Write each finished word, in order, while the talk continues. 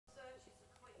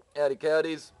Howdy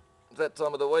cowdies, it's that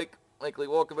time of the week, weekly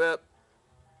walkabout.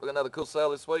 We've got another cool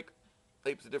sale this week.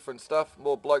 Heaps of different stuff,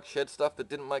 more bloke shed stuff that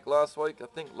didn't make last week. I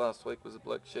think last week was a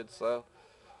bloke shed sale.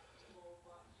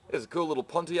 There's a cool little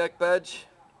Pontiac badge,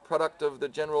 product of the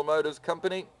General Motors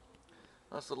company.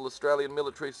 Nice little Australian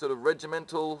military sort of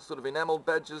regimental sort of enamelled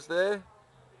badges there.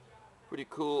 Pretty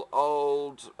cool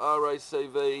old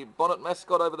RACV bonnet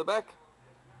mascot over the back.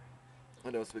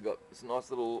 What else we got? This nice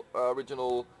little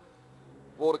original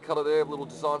watercolour there, a little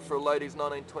design for a lady's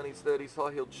 1920s, 30s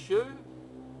high-heeled shoe.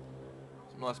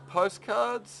 Some nice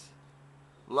postcards,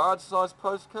 large size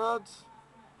postcards.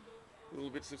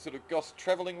 Little bits of sort of Goss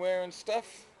travelling wear and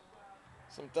stuff.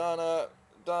 Some Dana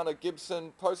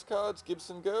Gibson postcards,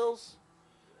 Gibson girls.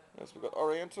 Yes, we've got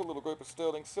Oriental, little group of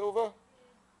sterling silver.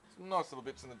 Some nice little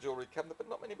bits in the jewellery cabinet, but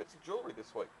not many bits of jewellery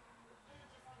this week.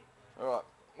 Alright,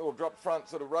 little drop front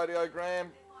sort of radiogram.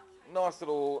 Nice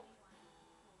little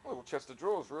chest of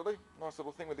drawers really. Nice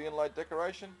little thing with the inlaid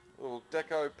decoration. Little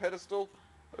deco pedestal.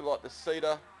 We like the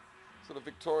cedar sort of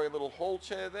Victorian little hall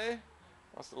chair there.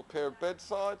 Nice little pair of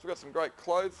bedsides. We've got some great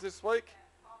clothes this week.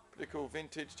 Pretty cool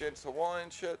vintage gents Hawaiian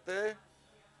shirt there.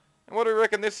 And what do we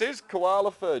reckon this is?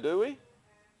 Koala fur, do we?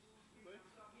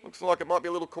 Looks like it might be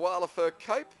a little koala fur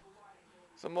cape.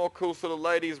 Some more cool sort of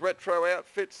ladies retro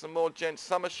outfits. Some more gents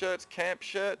summer shirts, camp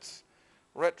shirts.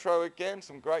 Retro again.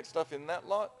 Some great stuff in that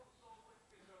lot.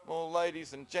 More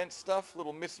ladies and gents stuff.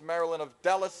 Little Miss Marilyn of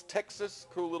Dallas, Texas.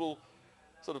 Cool little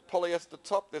sort of polyester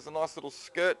top. There's a nice little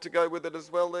skirt to go with it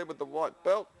as well there with the white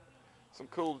belt. Some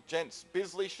cool gents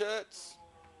Bisley shirts.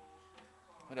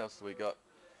 What else do we got?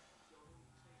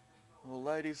 More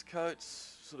ladies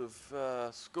coats. Sort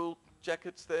of school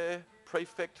jackets there.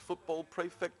 Prefect, football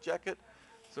prefect jacket.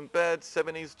 Some bad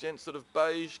 70s gents sort of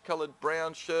beige coloured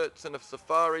brown shirts and a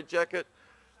safari jacket.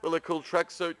 Really cool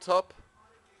tracksuit top.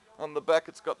 On the back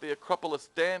it's got the Acropolis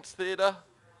Dance Theatre.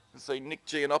 You can see Nick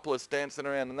Giannopoulos dancing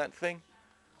around in that thing.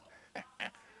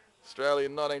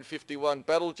 Australian 1951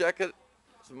 battle jacket.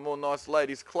 Some more nice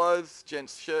ladies' clothes,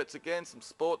 gents' shirts again, some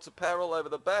sports apparel over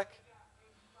the back.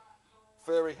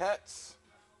 Furry hats,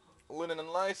 linen and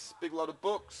lace, big lot of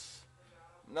books.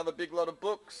 Another big lot of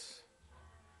books.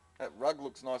 That rug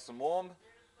looks nice and warm.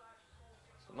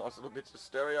 Some nice little bits of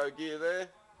stereo gear there.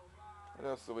 What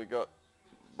else have we got?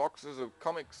 Boxes of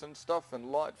comics and stuff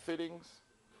and light fittings.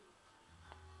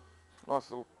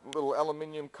 Nice little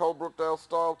aluminium Colebrookdale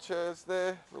style chairs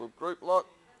there. Little group lot.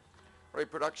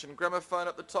 Reproduction gramophone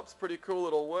at the top's pretty cool.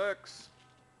 It all works.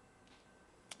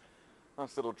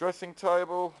 Nice little dressing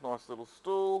table. Nice little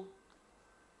stool.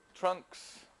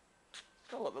 Trunks.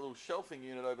 Got like the little shelving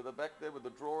unit over the back there with the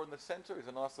drawer in the centre. Is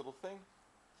a nice little thing.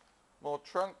 More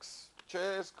trunks,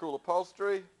 chairs, cool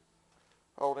upholstery.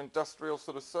 Old industrial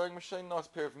sort of sewing machine. Nice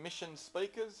pair of Mission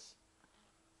speakers.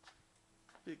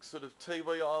 Big sort of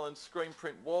TV island screen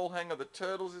print wall hanger. The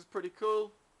turtles is pretty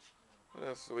cool. What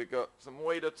else have we got? Some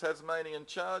Weeder Tasmanian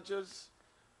chargers.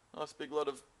 Nice big lot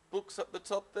of books up the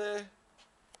top there.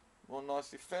 More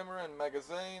nice ephemera and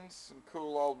magazines. Some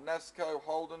cool old Nasco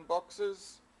Holden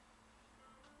boxes.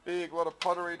 Big lot of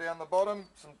pottery down the bottom.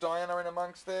 Some Diana in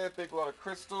amongst there. Big lot of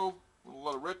crystal. A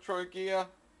lot of retro gear.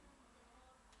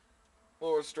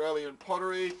 More Australian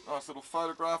pottery. Nice little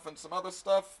photograph and some other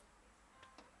stuff.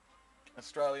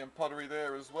 Australian pottery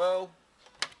there as well.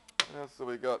 What else have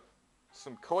we got?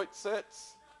 Some quoit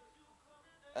sets.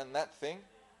 And that thing.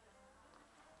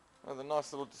 Another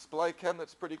nice little display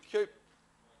cabinet's pretty cute.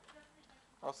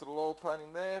 Nice little oil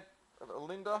painting there. A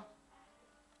Linda.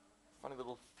 Funny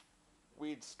little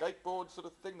weird skateboard sort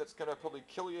of thing that's going to probably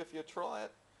kill you if you try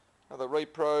it. Another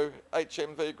Repro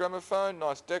HMV gramophone.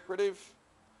 Nice decorative.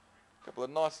 Couple of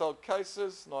nice old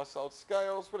cases. Nice old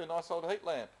scales. Really nice old heat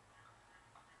lamp.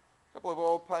 Couple of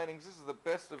oil paintings. This is the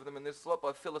best of them in this lot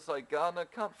by Phyllis A. Gardner.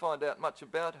 Can't find out much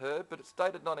about her, but it's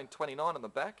dated 1929 on the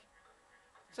back.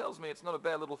 Tells me it's not a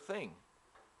bad little thing.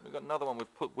 We've got another one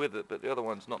we've put with it, but the other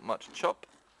one's not much chop.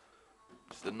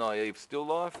 Just a naive still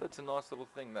life. That's a nice little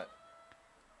thing, that.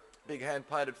 Big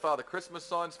hand-painted Father Christmas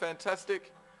sign's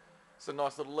fantastic. It's a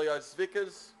nice little Leo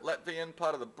Zwickers, Latvian,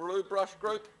 part of the Blue Brush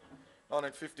group.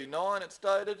 1959 it's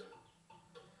dated.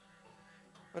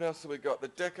 What else have we got? The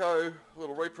Deco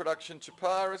little reproduction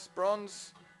Chaparis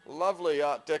bronze. Lovely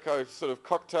Art Deco sort of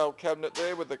cocktail cabinet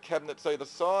there with the cabinets either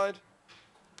side.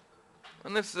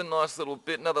 And this is a nice little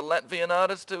bit, another Latvian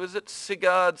artist, who is it?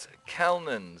 Sigurds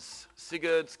Kalnins.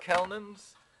 Sigurds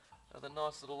Kalnins. Another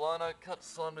nice little lino cut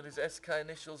signed with his SK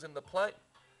initials in the plate.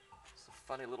 It's a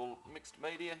funny little mixed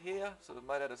media here, sort of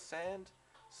made out of sand.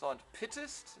 Signed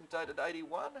Pittist and dated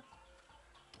 81.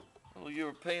 Little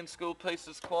European school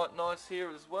pieces quite nice here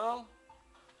as well.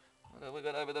 What have we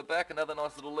got over the back? Another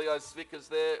nice little Leo's Svickers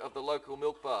there of the local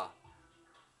milk bar.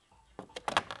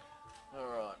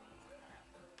 Alright.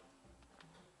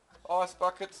 Ice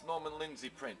buckets, Norman Lindsay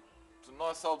print. Some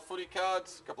nice old footy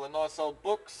cards, a couple of nice old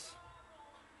books.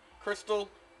 Crystal.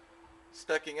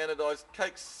 Stacking anodised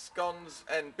cakes, scones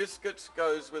and biscuits.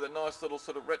 Goes with a nice little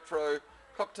sort of retro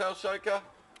cocktail shaker.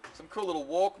 Some cool little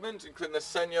Walkmans, including the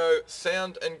Sanyo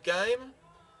Sound and Game.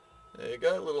 There you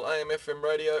go, a little AM FM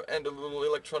radio and a little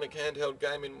electronic handheld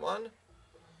game in one.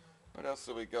 What else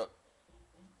have we got?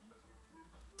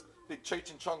 Big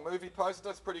Cheech and Chong movie poster,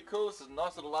 that's pretty cool. This is a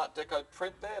nice little Art Deco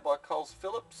print there by Coles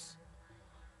Phillips.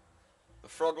 The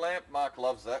frog lamp, Mark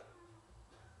loves that.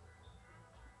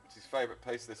 It's his favourite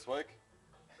piece this week.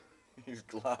 He's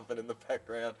laughing in the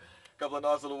background. A couple of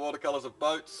nice little watercolours of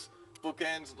boats.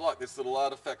 Bookends, like this little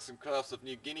Artifacts and Crafts of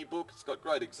New Guinea book. It's got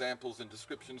great examples and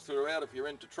descriptions throughout if you're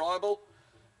into tribal.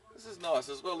 This is nice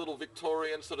as well, a little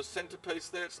Victorian sort of centrepiece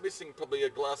there. It's missing probably a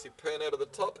glassy pen out of the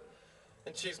top.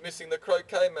 And she's missing the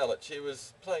croquet mallet. She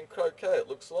was playing croquet, it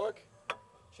looks like.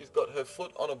 She's got her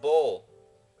foot on a ball.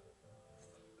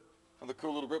 And the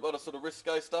cool little grip, a lot of sort of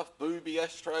risque stuff. Booby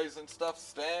ashtrays and stuff,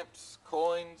 stamps,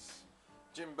 coins,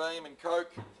 Jim Beam and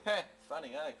Coke. Heh,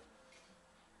 funny, eh?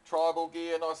 Tribal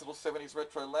gear, nice little 70s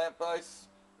retro lamp base.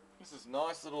 This is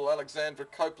nice little Alexandra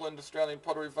Copeland Australian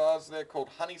pottery vase there called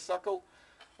Honeysuckle.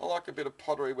 I like a bit of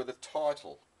pottery with a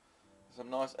title. Some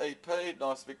nice EP,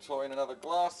 nice Victorian and other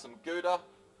glass, some Gouda.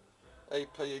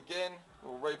 EP again,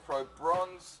 little Repro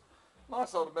bronze.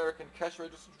 Nice old American cash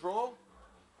register drawer.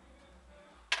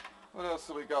 What else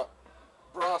have we got?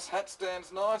 Brass hat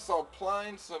stands, nice old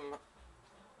plain, some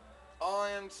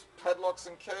irons, padlocks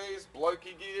and keys,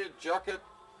 blokey gear, jacket,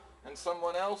 and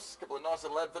someone else. A couple of nice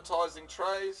little advertising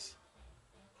trays.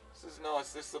 This is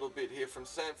nice, this little bit here from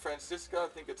San Francisco. I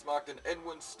think it's marked an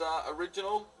Edwin Star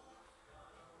Original.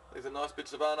 These are nice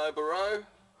bits of Arnaud Barreau.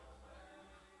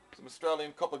 Some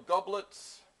Australian copper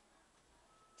goblets.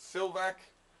 Silvac.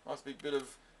 Nice big bit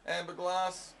of amber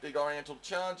glass. Big oriental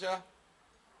charger.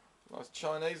 Nice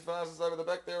Chinese vases over the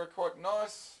back there are quite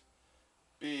nice.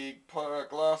 Big art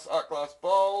glass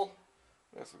bowl.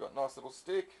 Yes, we've got a nice little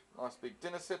stick. Nice big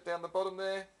dinner set down the bottom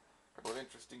there. A couple of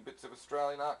interesting bits of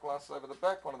Australian art glass over the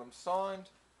back. One of them signed.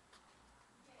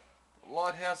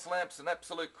 Lighthouse lamps, an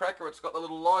absolute cracker. It's got the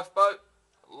little lifeboat.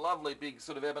 Lovely big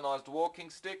sort of ebonised walking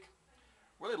stick.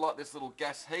 Really like this little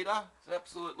gas heater. It's an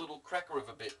absolute little cracker of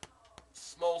a bit.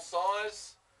 Small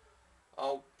size.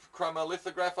 Old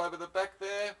chromolithograph over the back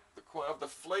there. The Queen of the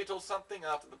Fleet or something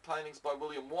after the paintings by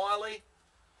William Wiley.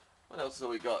 What else have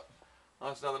we got?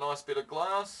 Another nice bit of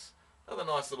glass. Another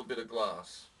nice little bit of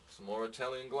glass. Some more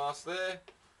Italian glass there.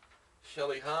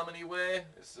 Shelley Harmony ware.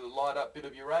 This is a light up bit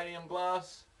of uranium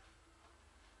glass.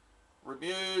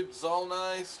 Reviewed,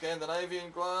 Zolnay,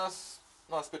 Scandinavian glass.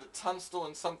 Nice bit of tunstall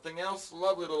and something else.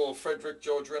 Lovely little Frederick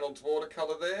George Reynolds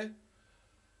watercolour there.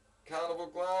 Carnival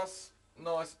glass.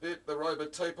 Nice bit, the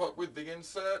Robot teapot with the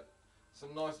insert.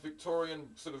 Some nice Victorian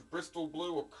sort of Bristol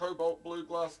blue or cobalt blue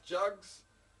glass jugs.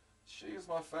 She is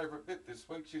my favourite bit this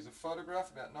week. She's a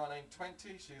photograph about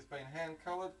 1920. She's been hand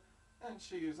coloured and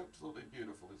she is absolutely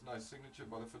beautiful. There's no signature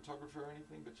by the photographer or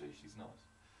anything, but gee, she's nice.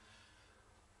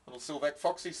 Little Silvac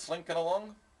Foxy slinking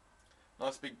along.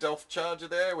 Nice big Delft charger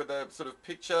there with a sort of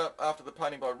picture after the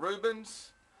painting by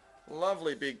Rubens.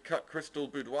 Lovely big cut crystal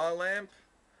boudoir lamp.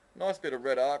 Nice bit of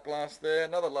red art glass there.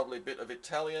 Another lovely bit of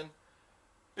Italian.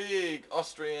 Big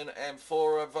Austrian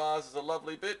amphora vase is a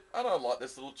lovely bit. And I like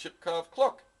this little chip carved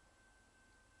clock.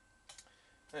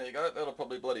 There you go. That'll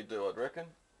probably bloody do, I'd reckon.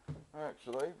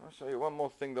 Actually, I'll show you one more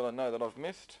thing that I know that I've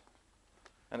missed.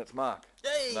 And it's Mark.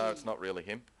 Yay! No, it's not really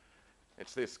him.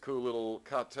 It's this cool little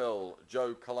Cartel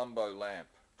Joe Colombo lamp.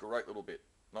 Great little bit.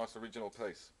 Nice original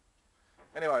piece.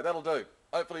 Anyway, that'll do.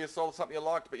 Hopefully you saw something you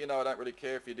liked, but you know I don't really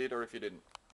care if you did or if you didn't.